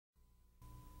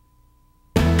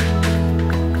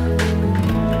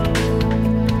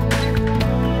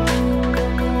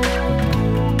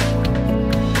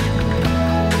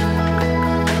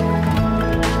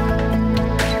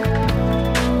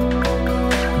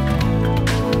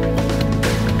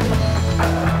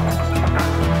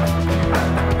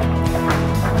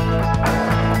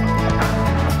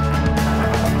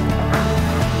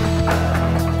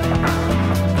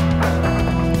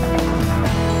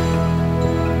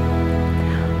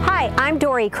I'm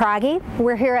Dory Krogge.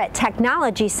 We're here at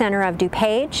Technology Center of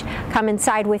DuPage. Come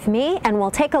inside with me and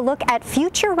we'll take a look at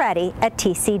Future Ready at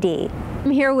TCD.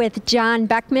 I'm here with John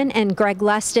Beckman and Greg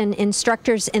Leston,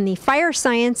 instructors in the Fire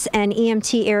Science and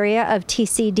EMT area of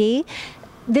TCD.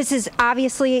 This is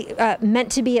obviously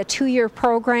meant to be a two-year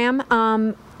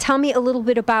program. Tell me a little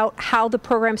bit about how the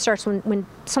program starts when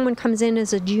someone comes in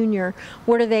as a junior.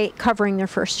 What are they covering their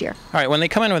first year? All right, when they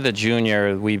come in with a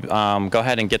junior, we go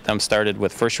ahead and get them started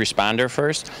with first responder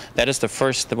first. That is the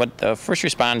first, what the first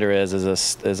responder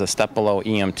is a step below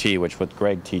EMT, which what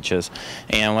Greg teaches.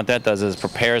 And what that does is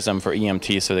prepares them for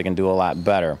EMT so they can do a lot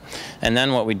better. And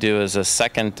then what we do is a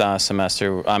second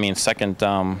semester of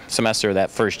that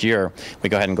first year, we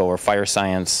go ahead and go over fire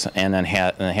science and then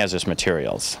hazardous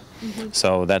materials.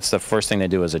 So that's the first thing they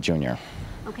do as a junior.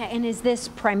 Okay, and is this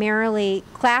primarily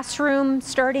classroom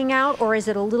starting out, or is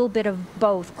it a little bit of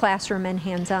both, classroom and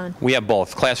hands-on? We have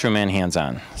both, classroom and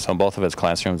hands-on. So both of it's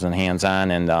classrooms and hands-on,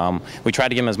 and we try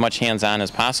to give them as much hands-on as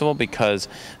possible because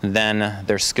then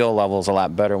their skill level is a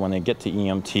lot better when they get to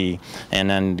EMT, and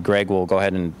then Greg will go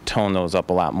ahead and tone those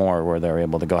up a lot more where they're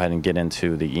able to go ahead and get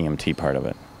into the EMT part of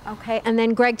it. Okay, and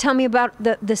then Greg, tell me about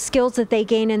the skills that they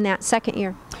gain in that second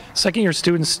year. Second year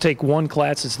students take one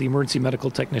class. It's the Emergency Medical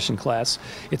Technician class.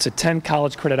 It's a 10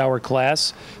 college credit hour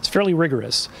class. It's fairly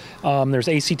rigorous. There's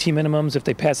ACT minimums. If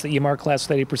they pass the EMR class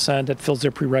with 80%, that fills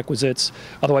their prerequisites.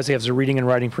 Otherwise, they have their reading and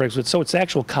writing prerequisites. So it's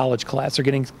actual college class. They're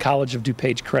getting College of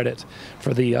DuPage credit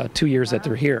for the 2 years that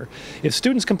they're here. If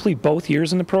students complete both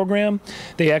years in the program,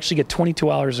 they actually get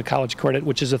 22 hours of college credit,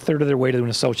 which is a third of their way to an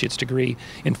associate's degree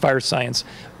in fire science.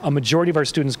 A majority of our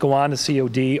students go on to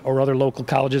COD or other local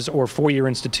colleges or four-year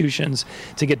institutions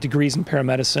to get degrees in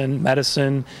paramedicine,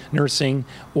 medicine, nursing,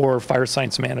 or fire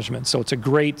science management. So it's a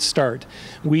great start.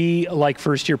 We, like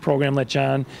first-year program that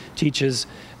John teaches,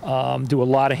 do a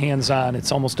lot of hands-on.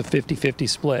 It's almost a 50-50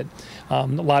 split. A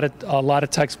lot of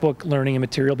textbook learning and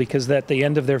material, because at the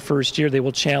end of their first year they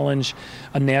will challenge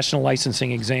a national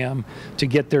licensing exam to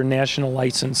get their national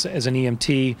license as an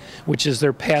EMT, which is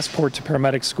their passport to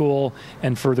paramedic school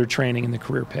and further training in the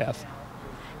career path.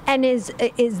 And is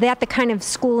that the kind of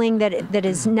schooling that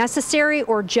is necessary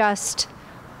or just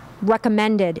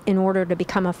recommended in order to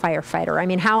become a firefighter? I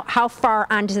mean, how far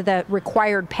onto the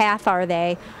required path are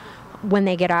they when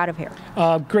they get out of here?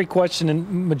 Great question.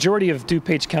 And majority of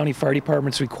DuPage County fire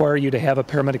departments require you to have a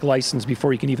paramedic license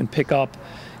before you can even pick up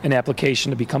an application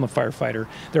to become a firefighter.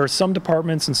 There are some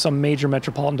departments and some major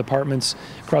metropolitan departments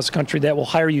across the country that will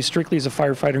hire you strictly as a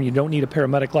firefighter and you don't need a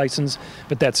paramedic license,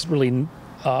 but that's really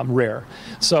rare.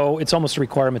 So it's almost a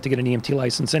requirement to get an EMT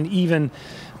license. And even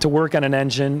to work on an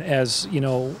engine as, you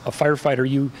know, a firefighter,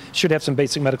 you should have some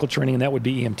basic medical training, and that would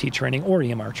be EMT training or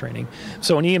EMR training.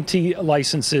 So an EMT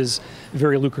license is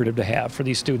very lucrative to have for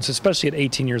these students, especially at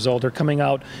 18 years old. They're coming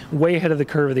out way ahead of the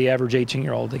curve of the average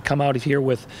 18-year-old. They come out of here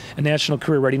with a National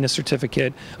Career Readiness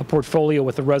Certificate, a portfolio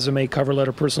with a resume, cover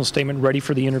letter, personal statement ready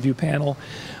for the interview panel,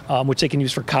 which they can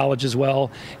use for college as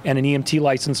well, and an EMT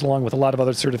license along with a lot of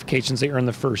other certifications they earn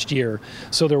the first year.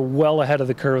 So they're well ahead of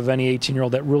the curve of any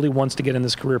 18-year-old that really wants to get in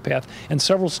this career path. And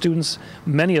several students,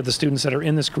 many of the students that are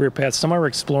in this career path, some are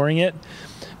exploring it,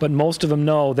 but most of them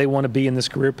know they want to be in this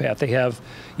career path. They have,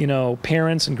 you know,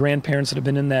 parents and grandparents that have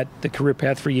been in the career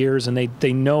path for years, and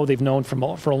they know, they've known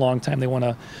for a long time they want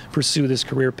to pursue this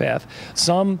career path.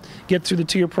 Some get through the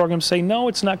two-year program, say, no,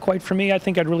 it's not quite for me. I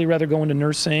think I'd really rather go into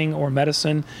nursing or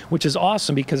medicine, which is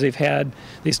awesome because they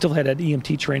still had that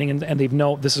EMT training, and they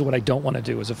know this is what I don't want to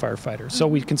do as a firefighter. So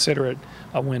we consider it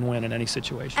a win-win in any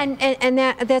situation. And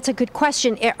that's a good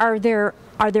question. Are there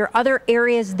other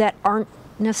areas that aren't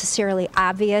necessarily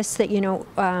obvious that, you know,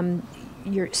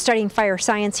 you're studying fire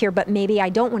science here, but maybe I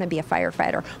don't want to be a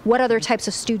firefighter? What other types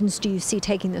of students do you see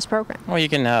taking this program? Well, you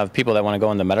can have people that want to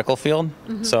go in the medical field,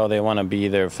 so they want to be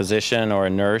either a physician or a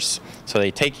nurse, so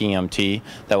they take EMT.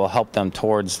 That will help them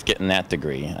towards getting that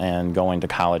degree and going to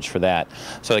college for that.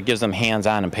 So it gives them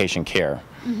hands-on in patient care.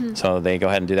 So they go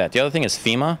ahead and do that. The other thing is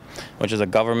FEMA, which is a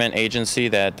government agency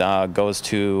that goes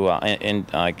to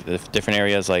different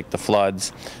areas like the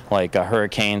floods, like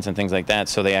hurricanes and things like that.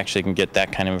 So they actually can get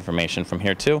that kind of information from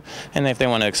here too. And if they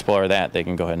want to explore that, they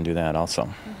can go ahead and do that also.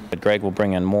 But Greg will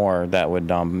bring in more that would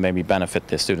maybe benefit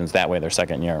the students that way their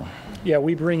second year. Yeah,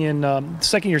 we bring in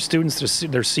second year students,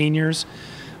 they're seniors.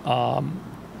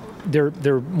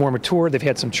 they're more mature, they've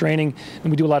had some training,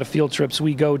 and we do a lot of field trips.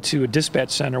 We go to a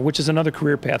dispatch center, which is another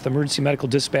career path. Emergency medical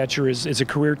dispatcher is a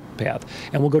career path,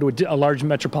 and we'll go to a large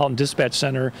metropolitan dispatch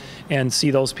center and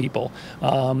see those people.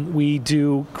 We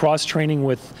do cross-training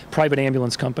with private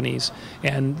ambulance companies,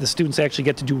 and the students actually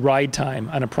get to do ride time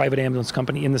on a private ambulance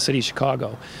company in the city of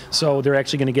Chicago. So they're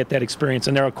actually going to get that experience.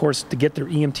 And they're, of course, to get their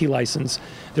EMT license,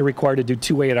 they're required to do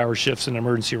 2 8-hour shifts in an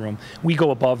emergency room. We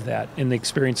go above that in the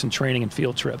experience and training and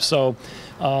field trips. So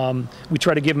we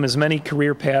try to give them as many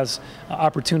career paths,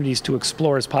 opportunities to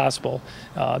explore as possible.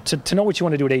 To know what you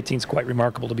want to do at 18 is quite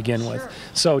remarkable to begin with.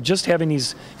 So just having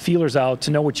these feelers out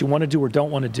to know what you want to do or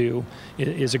don't want to do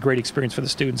is a great experience for the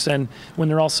students. And when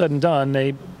they're all said and done,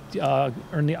 they have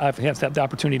the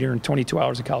opportunity to earn 22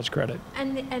 hours of college credit.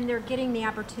 And they're getting the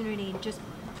opportunity just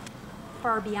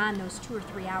far beyond those 2 or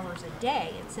 3 hours a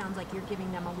day. It sounds like you're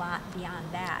giving them a lot beyond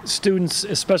that. Students,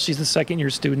 especially the second-year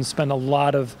students, spend a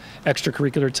lot of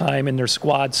extracurricular time in their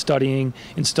squad studying,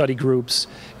 in study groups,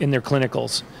 in their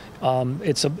clinicals.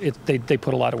 They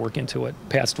put a lot of work into it,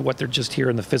 past what they're just here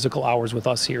in the physical hours with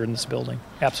us here in this building.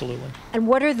 Absolutely. And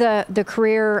what are the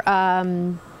career,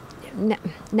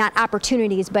 not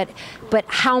opportunities, but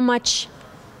how much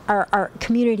are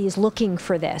communities looking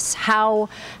for this? How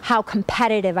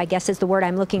competitive, I guess is the word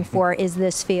I'm looking for, is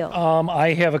this field?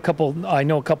 I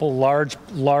know a couple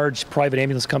large private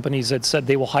ambulance companies that said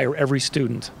they will hire every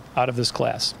student out of this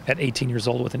class at 18 years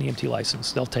old with an EMT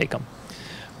license. They'll take them.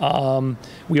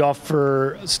 We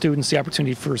offer students the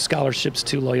opportunity for scholarships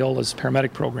to Loyola's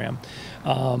paramedic program.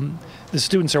 The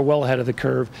students are well ahead of the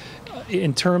curve.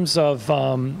 In terms of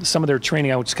some of their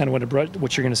training, which is kind of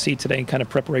what you're going to see today in kind of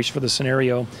preparation for the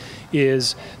scenario,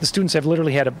 is the students have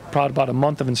literally had about a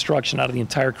month of instruction out of the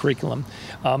entire curriculum.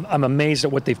 I'm amazed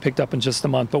at what they've picked up in just a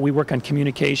month, but we work on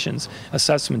communications,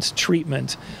 assessments,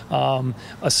 treatment,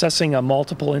 assessing a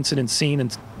multiple incident scene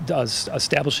and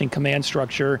establishing command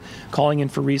structure, calling in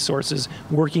for resources,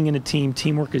 working in a team.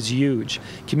 Teamwork is huge.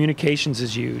 Communications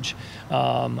is huge. There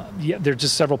are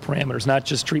just several parameters, not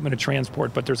just treatment or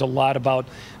transport, but there's a lot about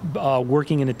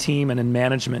working in a team and in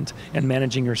management and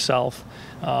managing yourself.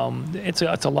 It's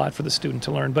a lot for the student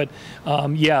to learn. But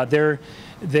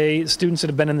students that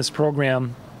have been in this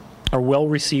program are well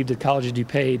received at College of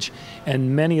DuPage,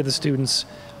 and many of the students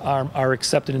are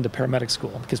accepted into paramedic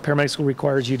school, because paramedic school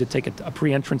requires you to take a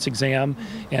pre-entrance exam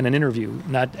and an interview.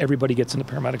 Not everybody gets into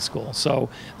paramedic school. So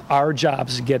our job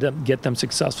is to get them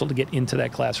successful to get into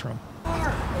that classroom.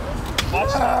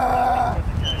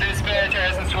 Dispatch,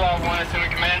 Essence 12-1,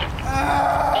 assuming command. 1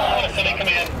 assuming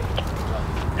command.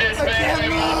 Dispatch, we have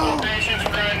multiple patients,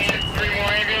 we're going to need 3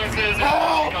 more ambulances.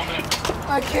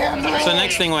 So the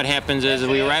next thing what happens is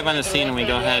we arrive on the scene and we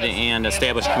go ahead and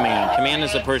establish command. Command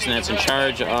is the person that's in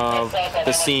charge of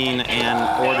the scene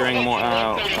and ordering more,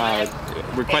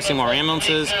 requesting more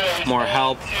ambulances, more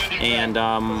help, and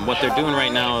what they're doing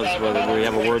right now is we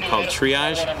have a word called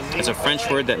triage. It's a French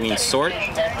word that means sort,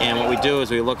 and what we do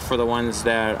is we look for the ones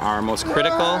that are most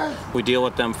critical, we deal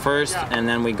with them first, and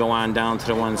then we go on down to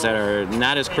the ones that are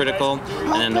not as critical,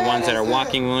 and then the ones that are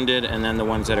walking wounded, and then the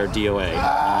ones that are DOA,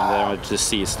 that are deceased.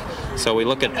 So we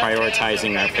look at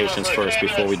prioritizing our patients first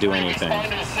before we do anything.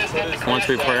 Once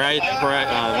we go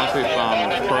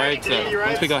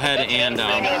ahead and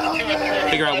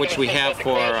figure out which we have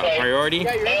for priority,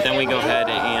 then we go ahead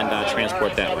and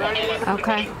transport that way.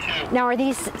 Okay. Now, are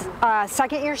these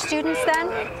second-year students then?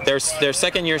 They're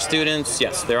second-year students.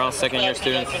 Yes, they're all second-year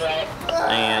students,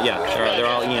 and yeah, they're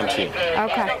all EMT.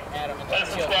 Okay.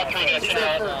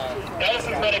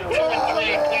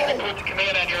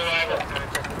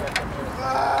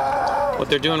 What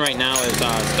they're doing right now is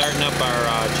starting up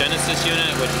our Genesis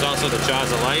unit, which is also the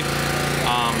Jaws of Life.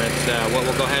 It's what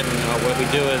we'll go ahead and what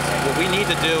we need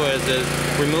to do is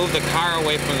remove the car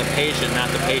away from the patient, not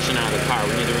the patient out of the car.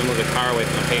 We need to remove the car away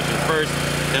from the patient first,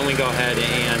 then we go ahead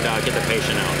and get the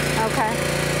patient out. Okay.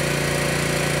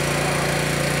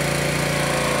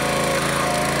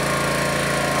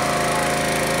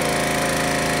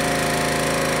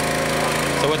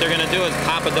 So what they're going to do is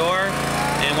pop a door,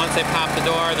 and once they pop the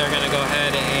door, they're going to go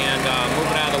ahead and move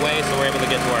it out of the way so we're able to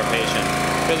get to our patient.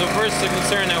 Because the first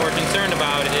concern that we're concerned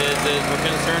about is we're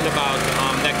concerned about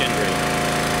neck injury.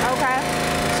 Okay.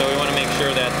 So we want to make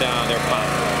sure that they're fine.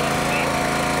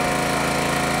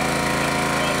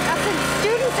 Now, since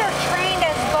students are trained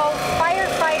as both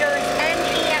firefighters and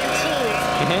EMTs,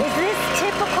 is this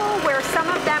typical where some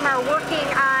of them are working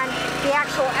on the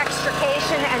actual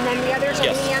extrication and then the others are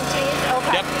Yes. EMTs?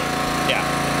 Okay. Yep. Yeah.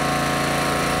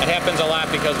 It happens a lot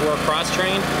because we're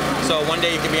cross-trained. So one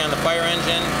day you could be on the fire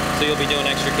engine, so you'll be doing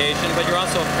extrication, but you're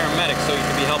also a paramedic, so you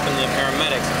could be helping the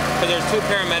paramedics. Because there's 2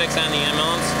 paramedics on the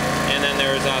ambulance, and then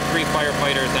there's 3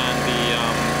 firefighters on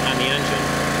the engine.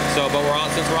 So, but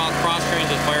since we're all cross-trained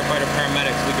as firefighter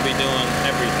paramedics, we could be doing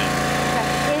everything.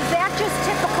 Okay. Is that just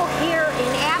typical here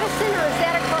in Addison, or is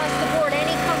that across the board?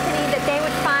 Any company that they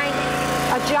would find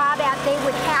a job at, they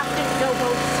would have to know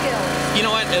both skills? You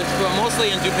know what, it's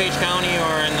mostly in DuPage County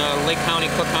or in the Lake County,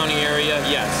 Cook County area,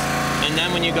 yes. And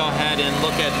then when you go ahead and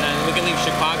look at, and we can leave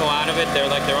Chicago out of it, they're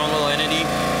like their own little entity.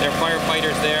 There are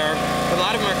firefighters there. But a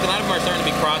lot of them are starting to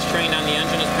be cross-trained on the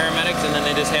engine as paramedics, and then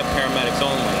they just have paramedics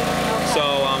only. Okay.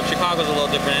 So Chicago's a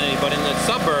little different entity, but in the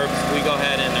suburbs, we go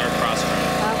ahead and they're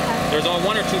cross-trained. Okay. There's only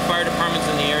 1 or 2 fire departments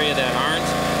in the area that aren't,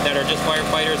 that are just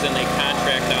firefighters, and they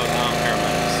contract out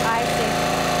paramedics. I see.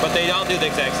 But they all do the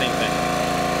exact same thing.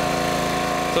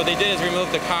 So what they did is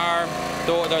remove the car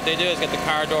door. What they do is get the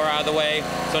car door out of the way.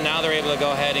 So now they're able to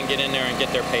go ahead and get in there and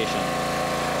get their patient.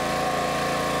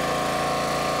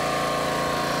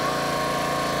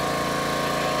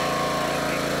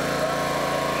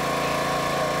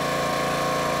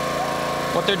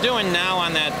 What they're doing now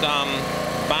on that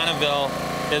Bonneville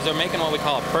is they're making what we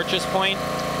call a purchase point.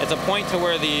 It's a point to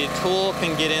where the tool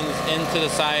can get into the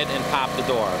side and pop the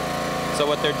door. So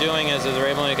what they're doing is they're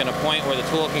able to make a point where the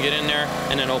tool can get in there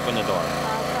and then open the door.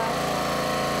 Okay.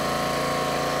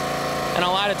 And a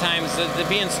lot of times,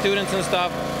 being students and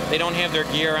stuff, they don't have their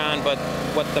gear on, but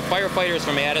what the firefighters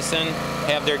from Addison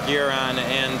have their gear on,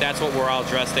 and that's what we're all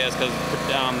dressed as, because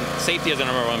safety is the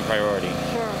 #1 priority.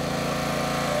 Sure.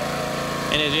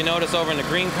 And as you notice over in the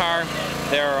green car,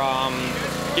 they're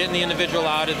getting the individual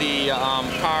out of the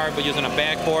car, but using a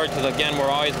backboard, because again, we're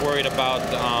always worried about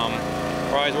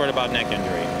neck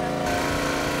injury.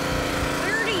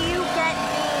 Where do you get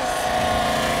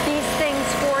these things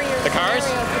for your The cars?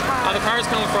 The cars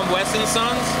come from West &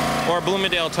 Sons or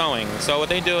Bloomingdale Towing. So what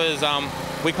they do is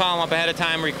we call them up ahead of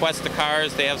time, request the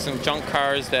cars. They have some junk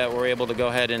cars that we're able to go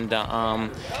ahead and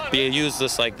use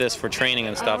this like this for training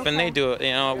and stuff. And they do it,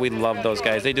 you know, we love those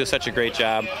guys. They do such a great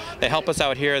job. They help us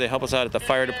out here. They help us out at the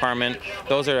fire department.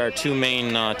 Those are our 2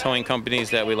 main towing companies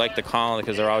that we like to call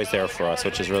because they're always there for us,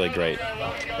 which is really great.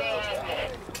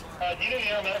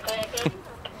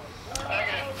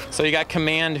 So you got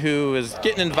command who is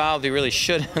getting involved, he really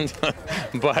shouldn't,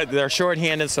 but they're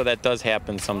shorthanded, so that does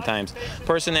happen sometimes.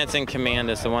 Person that's in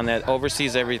command is the one that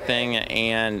oversees everything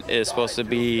and is supposed to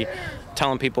be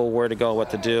telling people where to go,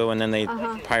 what to do, and then they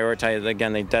prioritize,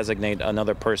 again, they designate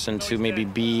another person to maybe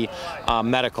be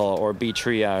medical or be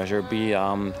triage or be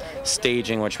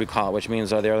staging, which we call it, which means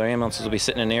the other ambulances will be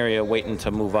sitting in an area waiting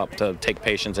to move up to take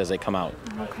patients as they come out.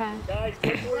 Okay. Guys,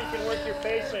 before you can work your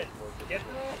patient,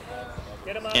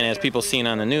 and as people seen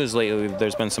on the news lately,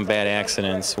 there's been some bad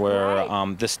accidents where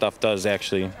this stuff does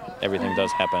actually, everything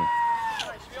does happen.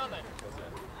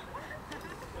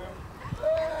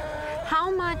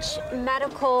 How much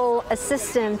medical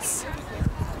assistance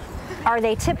are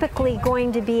they typically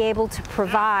going to be able to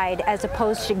provide as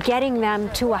opposed to getting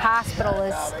them to a hospital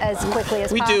as quickly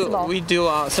as possible? We do,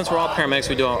 since we're all paramedics,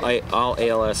 we do all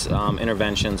ALS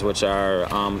interventions, which are,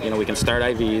 you know, we can start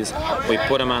IVs, we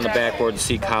put them on the backboard, the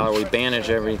seat collar, we bandage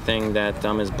everything that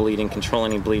is bleeding, control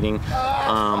any bleeding,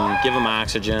 give them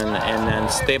oxygen, and then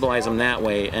stabilize them that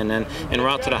way. And then en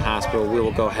route to the hospital, we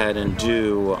will go ahead and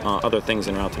do other things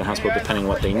en route to the hospital depending on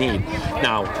what they need.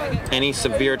 Now, any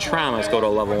severe traumas go to a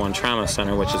level 1 trauma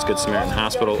center, which is Good Samaritan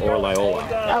Hospital or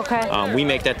Loyola. Okay. We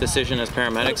make that decision as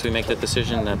paramedics. We make that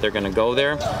decision that they're going to go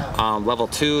there. Level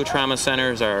 2 trauma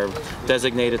centers are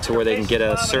designated to where they can get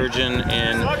a surgeon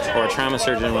in or a trauma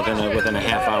surgeon within a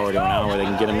half hour to an hour. They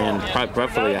can get them in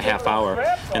roughly a half hour,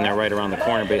 and they're right around the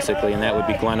corner basically. And that would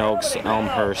be Glen Oaks,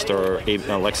 Elmhurst, or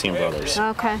Lexian Brothers.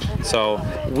 Okay. So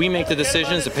we make the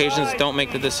decisions. The patients don't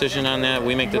make the decision on that.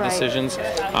 We make the decisions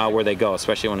where they go,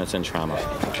 especially when it's in trauma.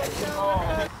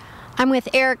 I'm with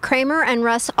Eric Kramer and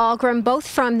Russ Algrim, both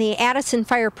from the Addison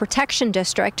Fire Protection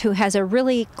District, who has a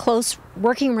really close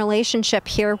working relationship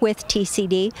here with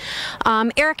TCD.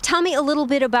 Eric, tell me a little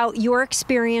bit about your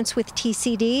experience with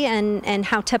TCD and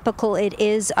how typical it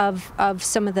is of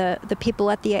some of the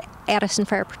people at the Addison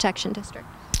Fire Protection District.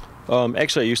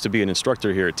 Actually, I used to be an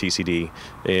instructor here at TCD,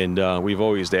 and we've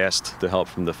always asked the help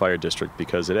from the fire district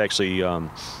because it actually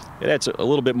it adds a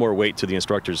little bit more weight to the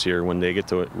instructors here when they get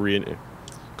to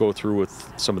go through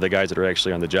with some of the guys that are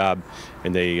actually on the job,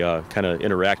 and they kind of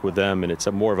interact with them, and it's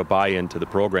more of a buy-in to the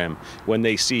program when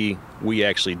they see we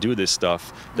actually do this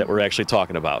stuff that we're actually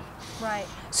talking about. Right.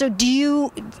 So do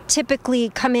you typically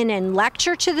come in and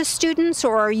lecture to the students,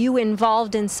 or are you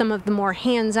involved in some of the more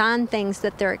hands-on things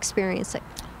that they're experiencing?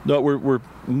 No, we're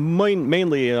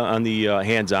mainly on the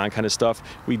hands-on kind of stuff.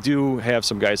 We do have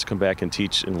some guys come back and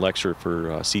teach and lecture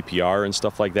for CPR and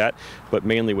stuff like that, but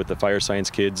mainly with the fire science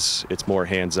kids, it's more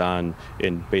hands-on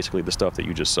in basically the stuff that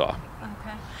you just saw.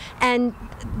 Okay. And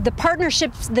the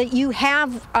partnerships that you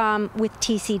have with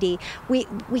TCD,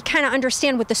 we kind of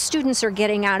understand what the students are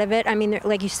getting out of it. I mean,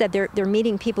 like you said, they're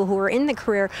meeting people who are in the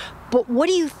career. But what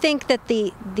do you think that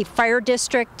the fire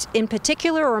district in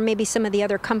particular, or maybe some of the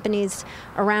other companies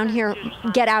around here,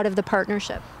 get out of the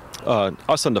partnership?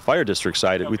 Us on the fire district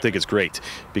side, we think it's great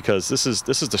because this is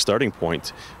the starting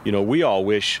point. You know, we all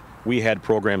wish we had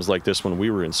programs like this when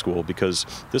we were in school, because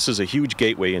this is a huge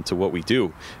gateway into what we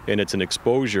do, and it's an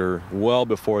exposure well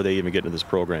before they even get into this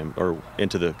program or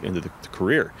into the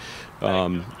career.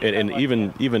 And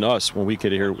even us, when we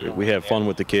get here, we have fun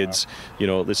with the kids. You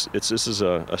know, this is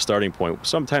a starting point.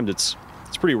 Sometimes it's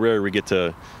pretty rare we get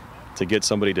to get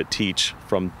somebody to teach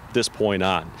from this point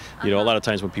on. You know, a lot of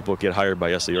times when people get hired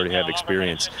by us, they already have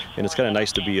experience, and it's kind of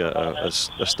nice to be a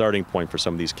starting point for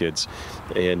some of these kids.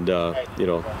 And you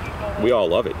know, we all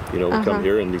love it. You know, we come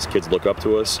here and these kids look up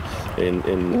to us, and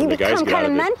the guys get out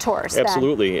of it. Mentors.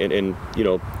 Absolutely, and you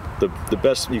know, the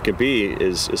best you can be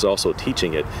is also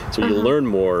teaching it. So you learn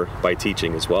more by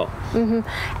teaching as well.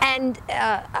 And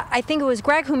I think it was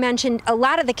Greg who mentioned a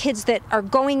lot of the kids that are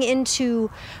going into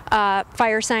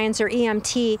fire science or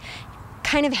EMT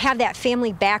kind of have that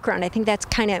family background. I think that's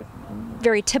kind of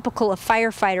very typical of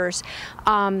firefighters.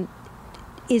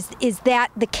 Is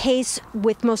that the case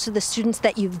with most of the students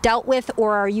that you've dealt with,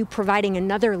 or are you providing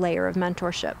another layer of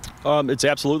mentorship? It's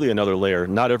absolutely another layer.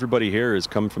 Not everybody here has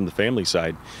come from the family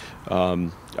side.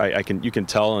 You can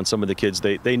tell on some of the kids,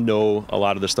 they know a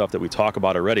lot of the stuff that we talk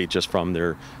about already just from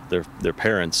their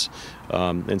parents,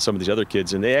 and some of these other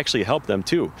kids, and they actually help them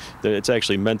too. It's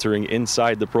actually mentoring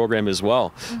inside the program as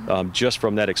well, just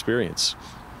from that experience.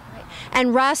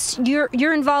 And Russ,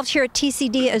 you're involved here at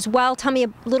TCD as well. Tell me a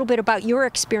little bit about your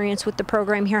experience with the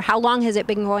program here. How long has it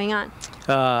been going on?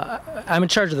 I'm in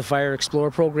charge of the Fire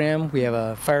Explorer program. We have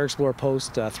a Fire Explorer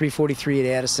post 343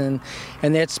 at Addison,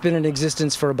 and that's been in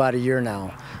existence for about a year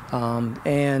now.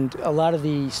 And a lot of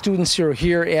the students who are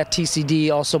here at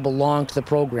TCD also belong to the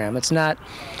program. It's not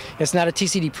a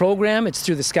TCD program. It's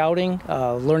through the Scouting,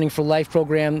 Learning for Life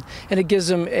program, and it gives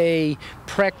them a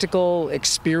practical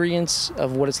experience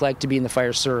of what it's like to be in the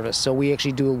fire service. So we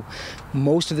actually do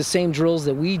most of the same drills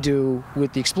that we do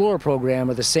with the Explorer program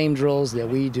are the same drills that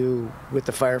we do with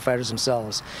the firefighters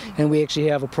themselves. And we actually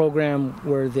have a program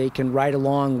where they can ride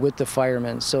along with the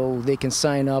firemen, so they can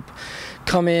sign up,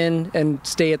 come in and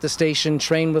stay at the station,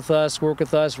 train with us, work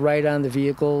with us, ride on the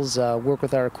vehicles, work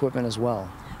with our equipment as well.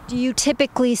 Do you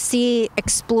typically see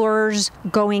explorers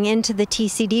going into the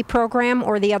TCD program,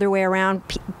 or the other way around,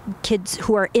 kids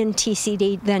who are in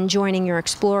TCD then joining your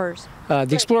explorers?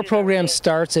 The Explorer program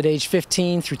starts at age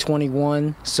 15 through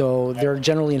 21, so they're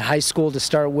generally in high school to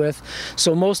start with.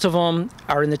 So most of them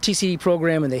are in the TCD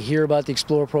program, and they hear about the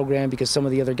Explorer program because some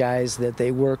of the other guys that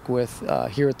they work with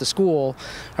here at the school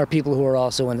are people who are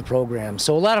also in the program.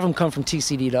 So a lot of them come from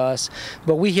TCD to us,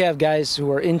 but we have guys who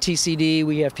are in TCD,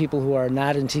 we have people who are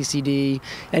not in TCD,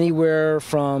 anywhere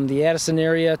from the Addison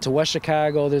area to West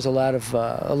Chicago. There's a lot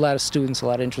of students, a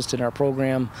lot of interest in our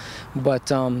program, but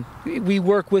we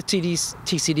work with TCD.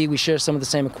 We share some of the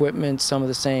same equipment, some of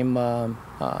the same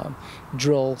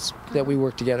drills that we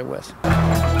work together with.